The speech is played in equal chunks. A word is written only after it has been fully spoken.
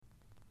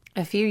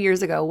A few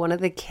years ago, one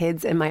of the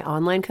kids in my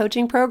online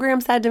coaching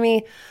program said to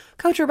me,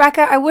 Coach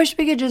Rebecca, I wish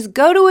we could just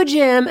go to a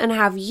gym and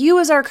have you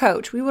as our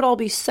coach. We would all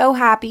be so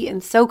happy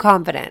and so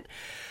confident.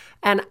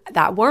 And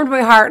that warmed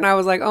my heart. And I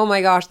was like, oh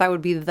my gosh, that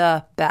would be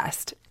the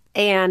best.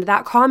 And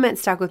that comment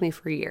stuck with me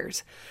for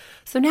years.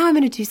 So now I'm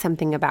going to do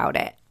something about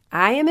it.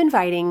 I am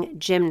inviting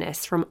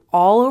gymnasts from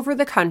all over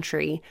the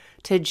country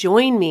to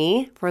join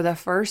me for the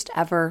first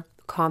ever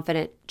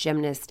Confident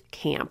Gymnast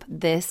Camp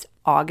this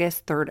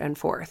August 3rd and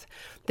 4th.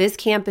 This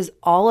camp is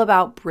all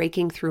about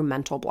breaking through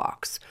mental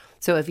blocks.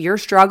 So if you're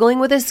struggling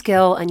with a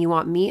skill and you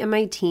want me and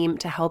my team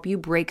to help you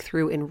break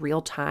through in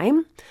real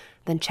time,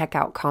 then check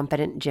out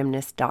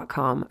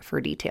confidentgymnast.com for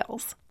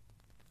details.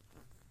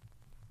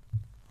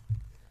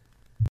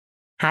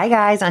 Hi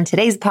guys, on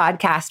today's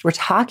podcast, we're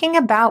talking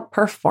about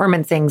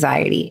performance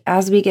anxiety.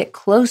 As we get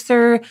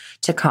closer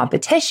to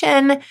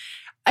competition,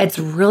 it's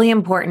really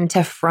important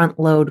to front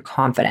load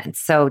confidence.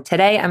 So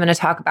today I'm going to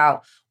talk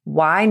about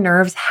why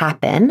nerves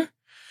happen,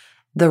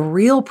 the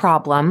real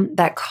problem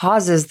that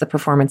causes the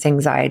performance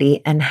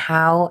anxiety, and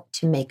how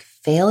to make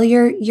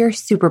failure your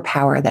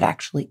superpower that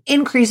actually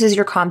increases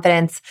your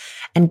confidence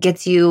and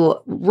gets you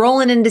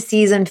rolling into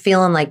season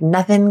feeling like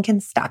nothing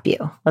can stop you.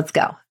 Let's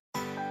go.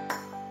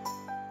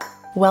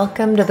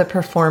 Welcome to the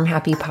Perform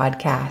Happy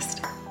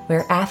podcast,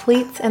 where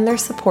athletes and their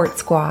support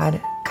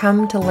squad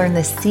come to learn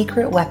the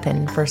secret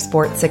weapon for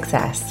sports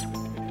success.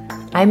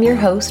 I'm your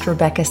host,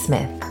 Rebecca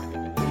Smith.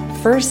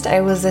 First, I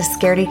was a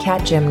scaredy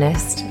cat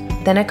gymnast,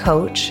 then a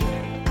coach.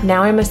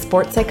 Now I'm a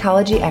sports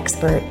psychology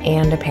expert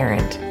and a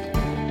parent.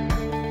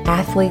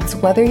 Athletes,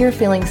 whether you're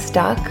feeling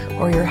stuck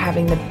or you're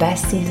having the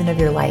best season of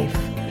your life,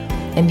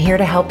 I'm here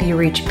to help you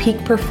reach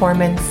peak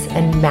performance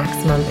and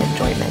maximum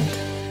enjoyment.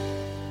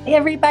 Hey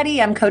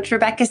everybody, I'm Coach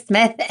Rebecca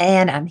Smith,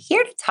 and I'm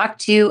here to talk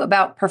to you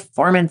about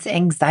performance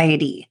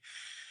anxiety.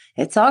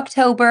 It's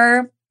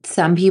October.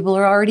 Some people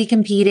are already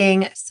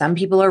competing. Some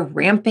people are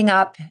ramping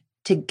up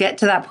to get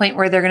to that point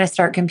where they're going to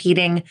start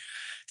competing.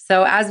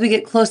 So as we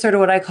get closer to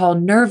what I call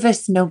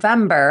Nervous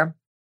November,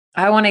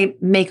 I want to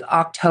make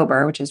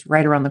October, which is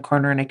right around the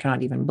corner, and I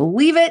cannot even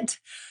believe it,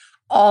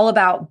 all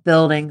about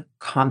building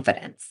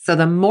confidence. So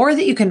the more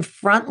that you can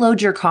front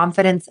load your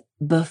confidence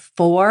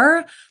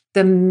before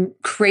the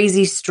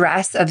crazy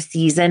stress of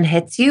season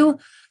hits you,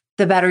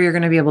 the better you're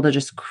going to be able to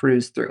just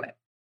cruise through it.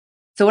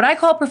 So what I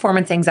call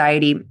performance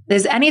anxiety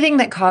is anything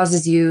that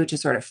causes you to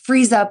sort of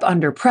freeze up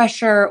under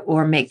pressure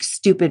or make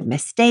stupid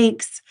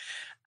mistakes.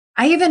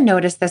 I even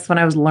noticed this when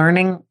I was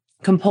learning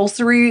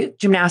compulsory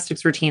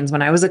gymnastics routines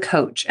when I was a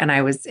coach, and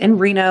I was in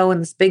Reno in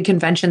this big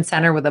convention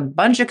center with a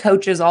bunch of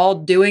coaches all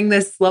doing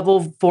this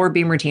level 4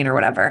 beam routine or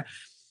whatever.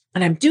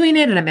 And I'm doing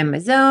it and I'm in my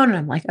zone and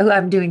I'm like, oh,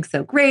 I'm doing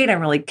so great.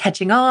 I'm really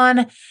catching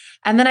on.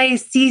 And then I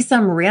see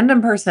some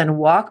random person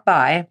walk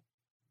by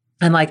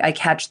and I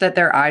catch that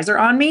their eyes are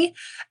on me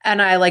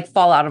and I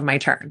fall out of my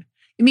turn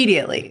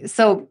immediately.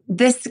 So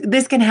this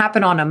can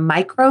happen on a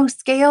micro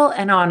scale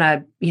and on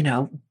a,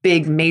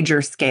 big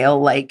major scale,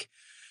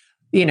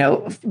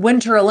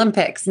 Winter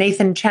Olympics.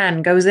 Nathan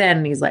Chen goes in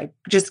and he's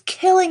just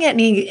killing it. And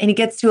he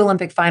gets to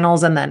Olympic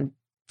finals and then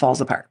falls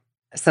apart.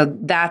 So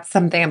that's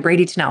something. And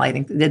Brady Tennell, I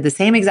think, did the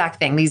same exact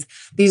thing.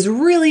 These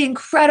really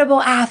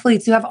incredible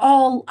athletes who have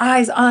all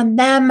eyes on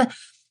them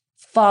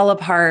fall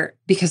apart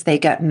because they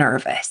get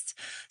nervous.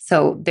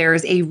 So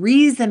there's a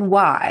reason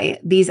why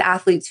these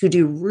athletes who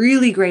do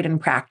really great in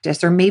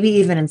practice, or maybe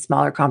even in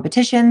smaller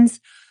competitions,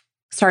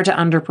 start to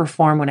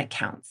underperform when it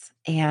counts.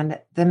 And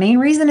the main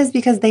reason is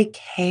because they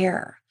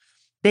care.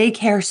 They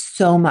care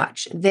so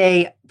much.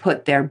 They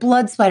put their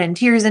blood, sweat, and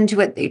tears into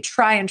it. They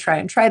try and try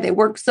and try. They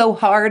work so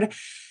hard.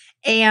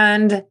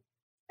 And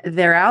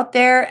they're out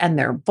there and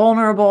they're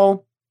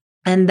vulnerable,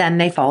 and then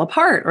they fall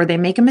apart or they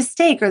make a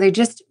mistake or they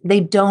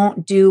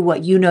don't do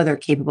what they're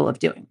capable of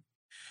doing.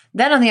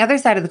 Then on the other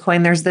side of the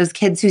coin, there's those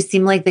kids who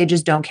seem like they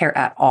just don't care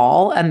at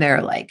all. And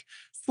they're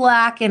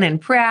slacking in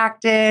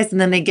practice. And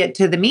then they get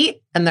to the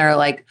meet and they're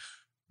like,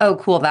 oh,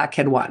 cool, that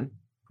kid won.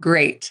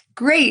 Great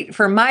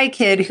for my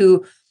kid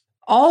who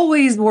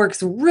always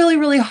works really,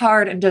 really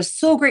hard and does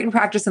so great in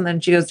practice. And then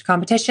she goes to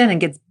competition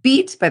and gets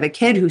beat by the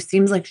kid who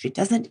seems like she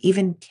doesn't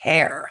even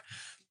care.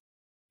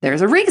 There's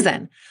a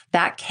reason.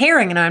 That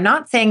caring, and I'm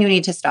not saying you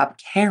need to stop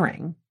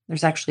caring.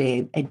 There's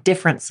actually a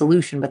different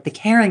solution, but the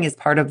caring is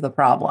part of the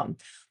problem.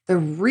 The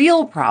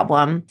real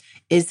problem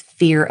is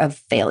fear of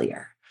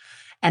failure.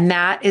 And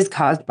that is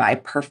caused by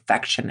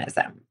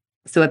perfectionism.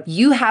 So if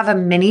you have a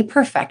mini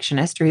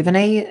perfectionist or even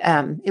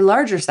a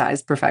larger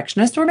size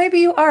perfectionist, or maybe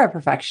you are a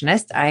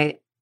perfectionist, I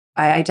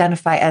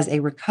identify as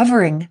a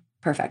recovering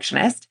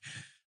perfectionist,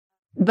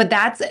 but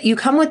you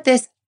come with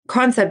this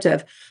concept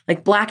of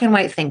black and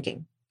white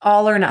thinking,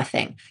 all or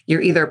nothing.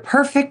 You're either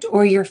perfect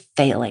or you're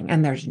failing,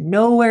 and there's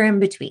nowhere in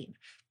between.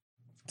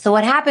 So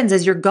what happens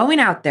is you're going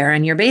out there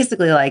and you're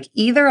basically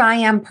either I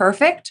am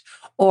perfect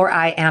or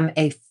I am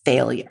a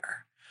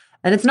failure.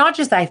 And it's not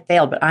just I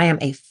failed, but I am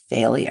a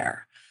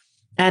failure.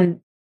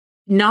 And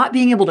not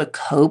being able to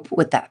cope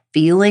with that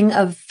feeling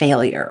of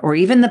failure or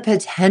even the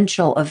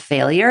potential of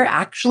failure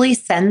actually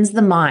sends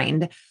the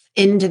mind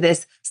into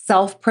this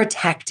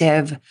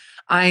self-protective,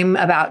 I'm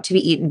about to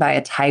be eaten by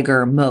a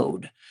tiger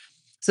mode.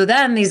 So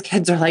then these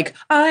kids are like,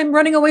 I'm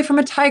running away from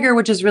a tiger,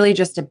 which is really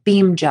just a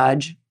beam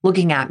judge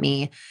looking at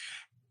me.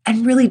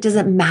 And really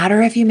doesn't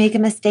matter if you make a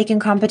mistake in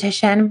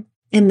competition.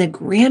 In the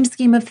grand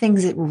scheme of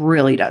things, it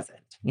really doesn't.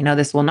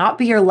 This will not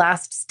be your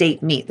last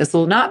state meet. This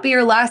will not be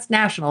your last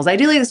nationals.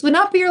 Ideally, this would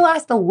not be your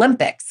last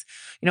Olympics.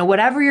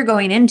 Whatever you're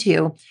going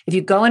into, if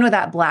you go in with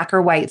that black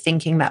or white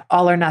thinking that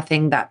all or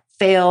nothing, that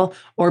fail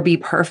or be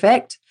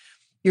perfect,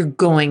 you're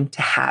going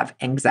to have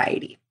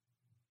anxiety.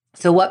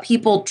 So what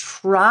people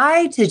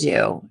try to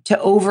do to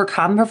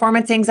overcome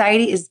performance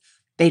anxiety is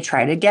they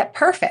try to get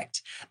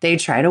perfect. They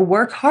try to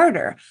work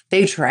harder.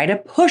 They try to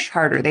push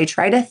harder. They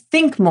try to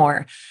think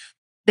more.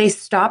 They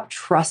stop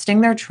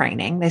trusting their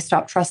training. They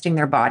stop trusting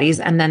their bodies.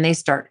 And then they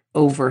start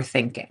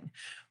overthinking,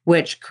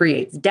 which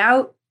creates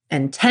doubt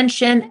and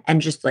tension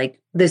and just like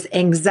this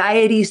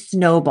anxiety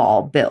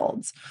snowball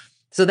builds.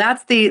 So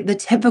that's the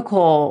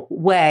typical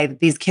way that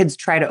these kids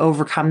try to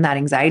overcome that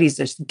anxiety is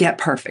just get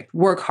perfect,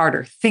 work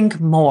harder, think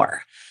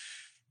more.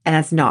 And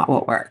that's not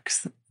what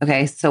works.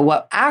 Okay. So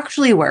what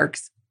actually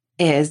works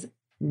is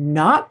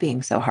not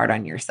being so hard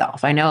on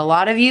yourself. I know a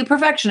lot of you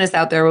perfectionists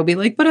out there will be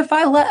like, but if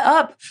I let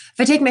up, if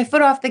I take my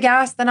foot off the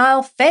gas, then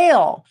I'll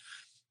fail.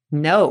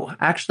 No,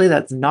 actually,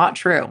 that's not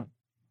true.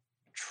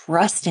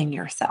 Trusting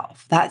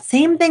yourself, that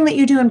same thing that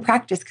you do in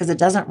practice, because it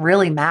doesn't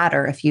really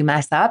matter if you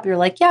mess up. You're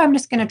like, yeah, I'm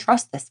just going to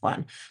trust this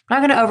one.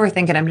 I'm not going to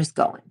overthink it. I'm just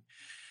going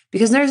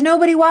because there's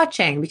nobody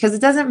watching, because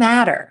it doesn't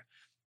matter.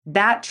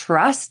 That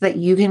trust that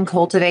you can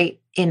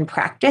cultivate in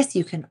practice,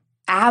 you can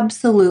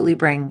absolutely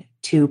bring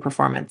to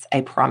performance.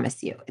 I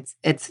promise you,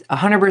 it's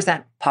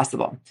 100%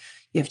 possible.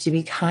 You have to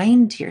be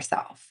kind to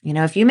yourself.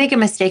 If you make a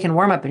mistake in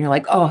warm up and you're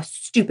like, oh,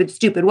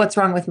 stupid, what's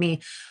wrong with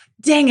me?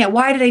 Dang it,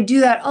 why did I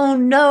do that? Oh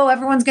no,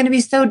 everyone's going to be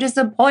so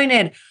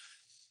disappointed.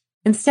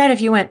 Instead, if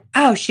you went,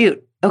 oh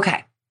shoot,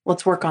 okay,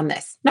 let's work on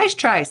this. Nice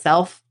try,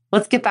 self.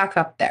 Let's get back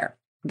up there.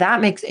 That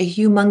makes a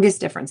humongous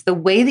difference. The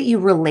way that you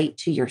relate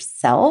to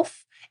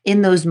yourself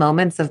in those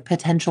moments of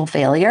potential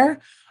failure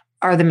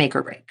are the make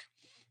or break.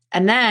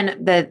 And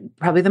then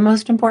probably the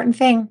most important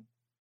thing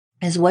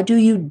is, what do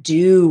you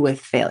do with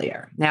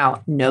failure?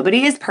 Now,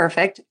 nobody is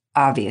perfect,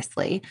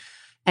 obviously,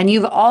 and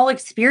you've all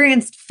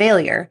experienced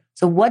failure.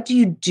 So what do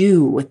you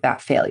do with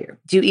that failure?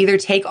 Do you either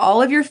take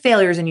all of your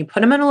failures and you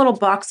put them in a little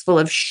box full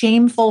of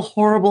shameful,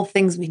 horrible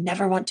things we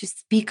never want to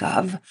speak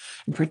of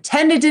and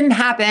pretend it didn't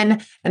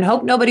happen and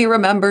hope nobody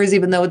remembers,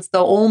 even though it's the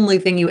only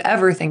thing you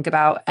ever think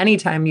about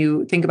anytime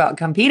you think about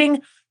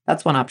competing?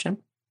 That's one option.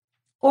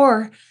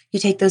 Or you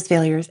take those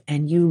failures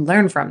and you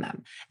learn from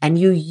them and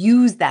you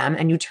use them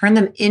and you turn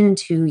them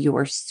into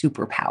your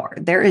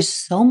superpower. There is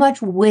so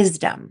much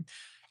wisdom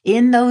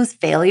in those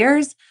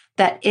failures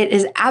that it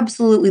is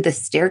absolutely the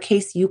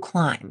staircase you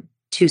climb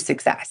to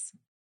success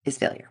is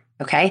failure.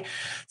 Okay.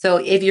 So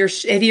if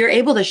you're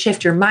able to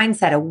shift your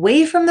mindset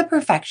away from the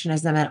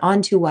perfectionism and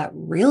onto what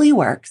really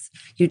works,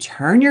 you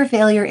turn your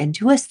failure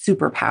into a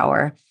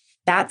superpower.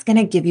 That's going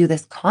to give you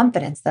this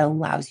confidence that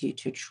allows you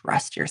to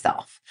trust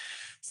yourself.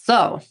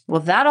 So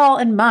with that all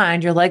in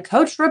mind, you're like,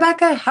 Coach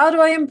Rebecca, how do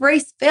I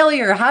embrace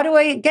failure? How do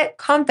I get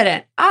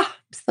confident? I'm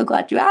so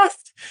glad you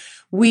asked.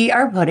 We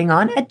are putting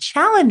on a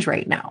challenge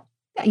right now.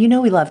 We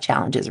love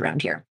challenges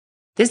around here.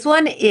 This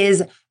one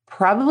is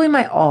probably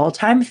my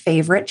all-time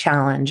favorite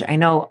challenge. I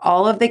know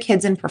all of the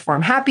kids in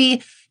Perform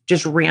Happy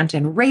just rant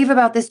and rave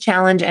about this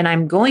challenge, and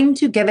I'm going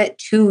to give it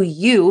to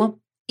you,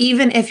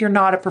 even if you're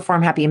not a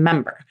Perform Happy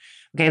member.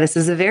 Okay, this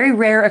is a very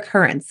rare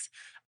occurrence.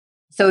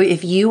 So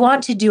if you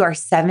want to do our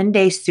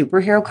 7-day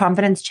superhero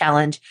confidence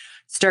challenge,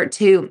 start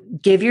to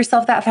give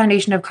yourself that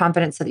foundation of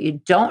confidence so that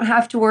you don't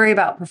have to worry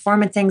about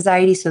performance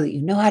anxiety, so that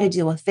you know how to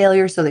deal with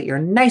failure, so that you're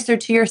nicer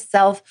to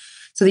yourself,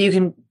 so that you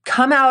can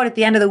come out at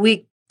the end of the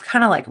week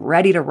kind of like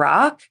ready to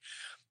rock,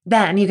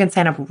 then you can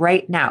sign up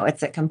right now.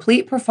 It's at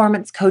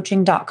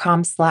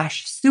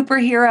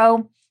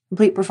completeperformancecoaching.com/superhero,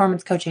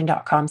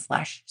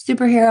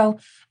 completeperformancecoaching.com/superhero.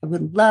 I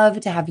would love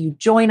to have you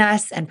join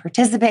us and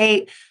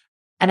participate.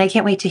 And I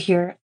can't wait to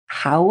hear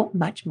how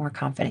much more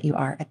confident you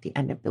are at the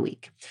end of the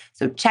week.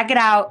 So check it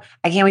out.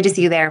 I can't wait to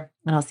see you there,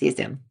 and I'll see you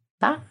soon.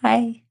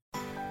 Bye.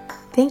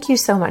 Thank you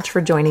so much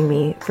for joining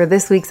me for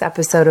this week's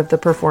episode of the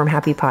Perform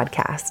Happy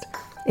podcast.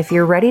 If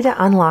you're ready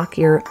to unlock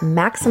your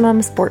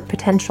maximum sport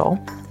potential,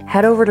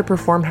 head over to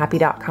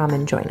performhappy.com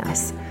and join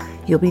us.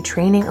 You'll be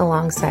training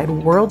alongside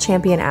world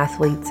champion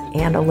athletes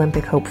and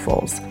Olympic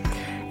hopefuls.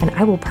 And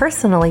I will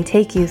personally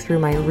take you through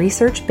my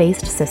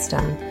research-based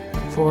system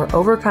for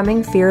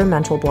overcoming fear and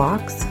mental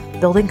blocks,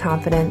 building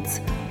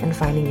confidence, and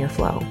finding your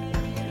flow.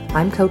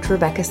 I'm Coach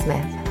Rebecca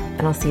Smith,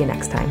 and I'll see you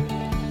next time.